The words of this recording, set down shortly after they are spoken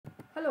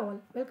Hello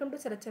all, welcome to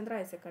Sarat Chandra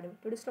IAS Academy.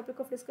 Today's topic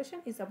of discussion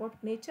is about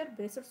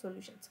nature-based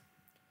solutions.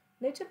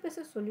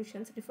 Nature-based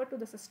solutions refer to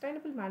the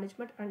sustainable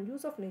management and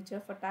use of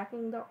nature for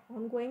tackling the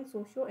ongoing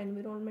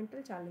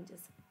socio-environmental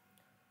challenges.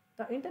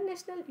 The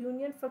International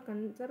Union for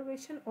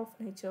Conservation of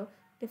Nature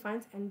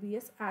defines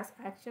NBS as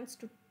actions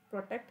to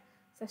protect,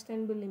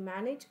 sustainably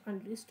manage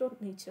and restore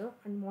nature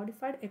and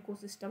modified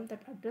ecosystem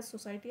that address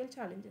societal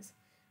challenges.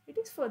 It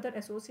is further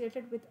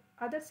associated with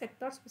other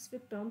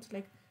sector-specific terms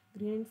like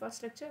green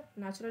infrastructure,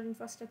 natural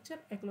infrastructure,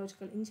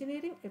 ecological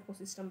engineering,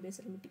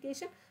 ecosystem-based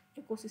mitigation,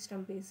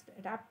 ecosystem-based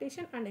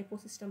adaptation, and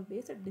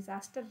ecosystem-based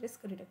disaster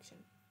risk reduction.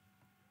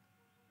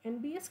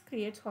 NBS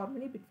creates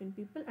harmony between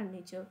people and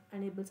nature,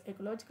 enables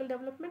ecological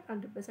development,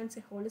 and represents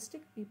a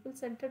holistic,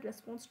 people-centered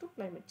response to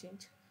climate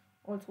change.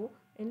 Also,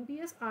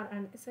 NBS are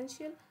an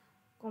essential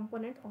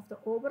component of the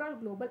overall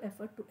global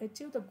effort to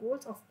achieve the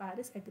goals of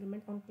Paris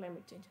Agreement on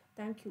climate change.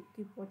 Thank you.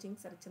 Keep watching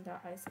Sarat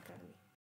Chandra IAS Academy.